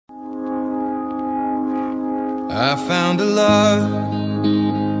I found a love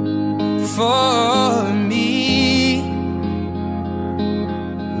for me.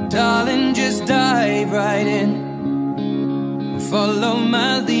 Darling, just dive right in, follow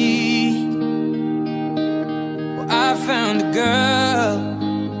my lead. Well, I found a girl,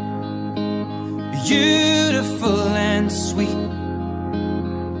 beautiful and sweet.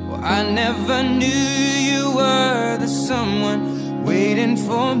 Well, I never knew you were the someone waiting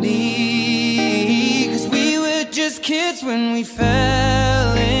for me. 'Cause we were just kids when we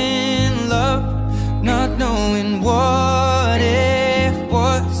fell in love, not knowing what it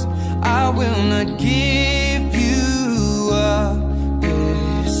was. I will not give you up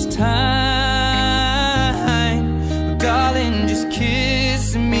this time. Darling, just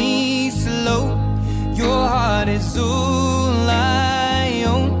kiss me slow. Your heart is all I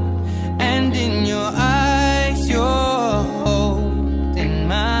own, and in your eyes you're holding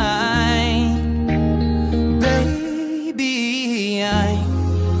mine. Baby,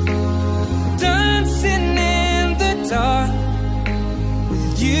 I'm dancing in the dark with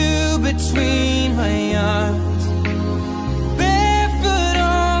you between my arms, barefoot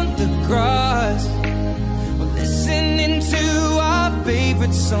on the grass, listening to our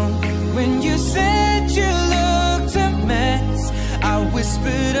favorite song. When you said you looked a mess, I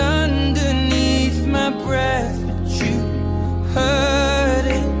whispered underneath my breath, but you heard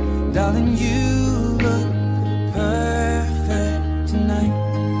it. Darling, you look perfect tonight.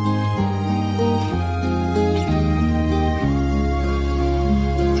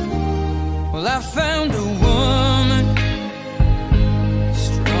 Well, I found a woman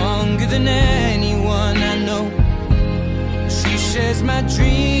stronger than anyone I know. She shares my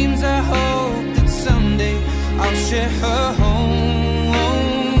dreams. I hope that someday I'll share her home.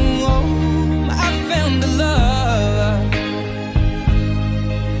 I found a love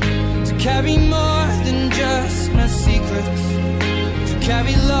to carry more than just my secrets, to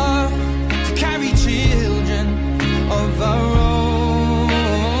carry love, to carry children of our own.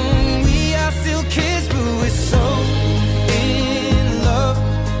 We are still kids, but we're so in love,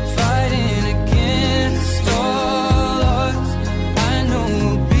 fighting against all odds. I know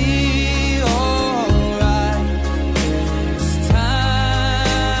we'll be alright this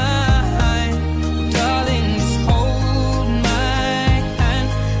time. Darling, just hold my hand,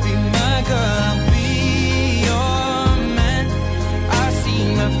 be my girl, I'll be your man. I see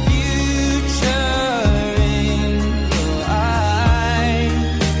my future in your eyes.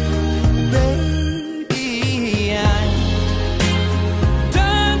 Baby, I'm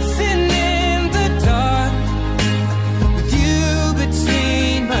dancing in the dark with you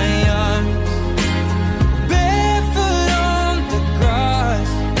between my arms, barefoot on the grass,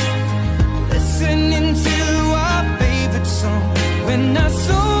 listening to our favorite song. When I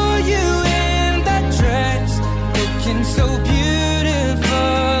saw you in that dress, looking so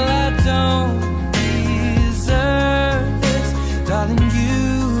beautiful, I don't deserve this. Darling, you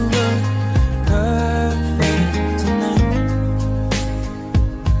look perfect tonight.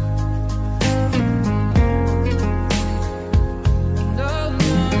 No,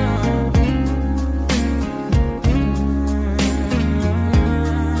 no.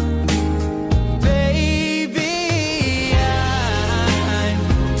 Baby, I'm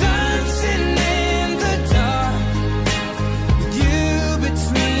dancing in the dark with you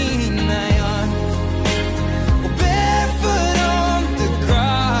between my arms, barefoot on the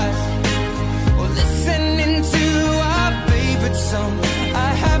grass, or listening to our favorite song.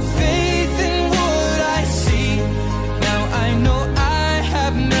 I have faith in what I see. Now I know I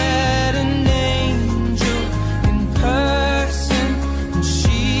have met an angel in person, and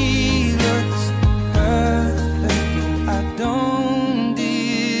she looks perfect. I don't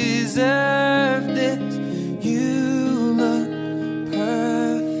deserve